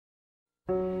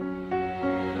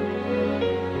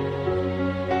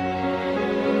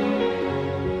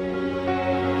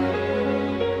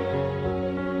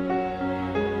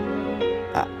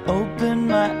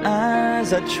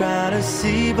I try to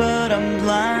see, but I'm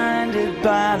blinded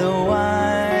by the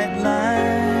white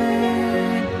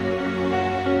light.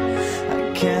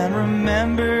 I can't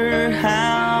remember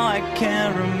how, I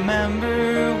can't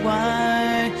remember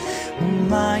why I'm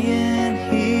lying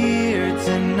here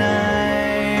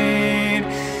tonight,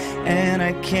 and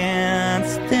I can't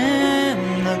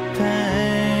stand the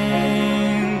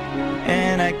pain,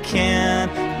 and I can't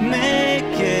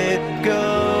make it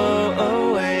go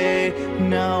away.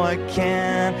 No, I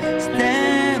can't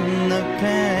stand the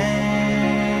pain.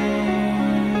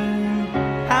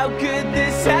 How could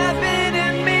this happen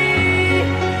to me?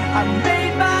 I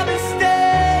made my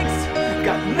mistakes,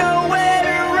 got nowhere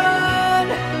to run.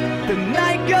 The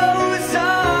night goes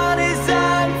on as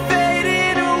I'm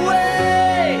fading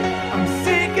away. I'm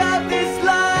sick of this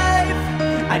life,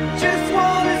 I just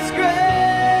wanna scream.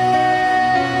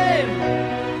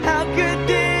 How could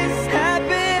this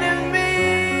happen to me?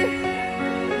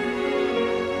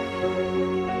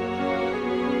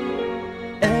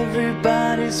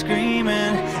 Everybody's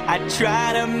screaming, I try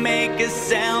to make a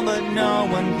sound, but no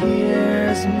one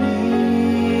hears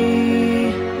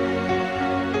me.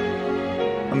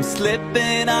 I'm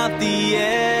slipping off the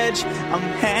edge, I'm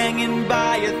hanging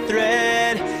by a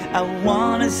thread. I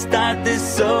wanna start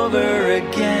this over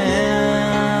again.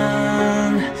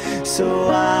 So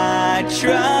I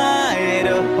try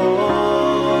to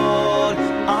hold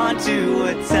on to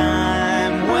a time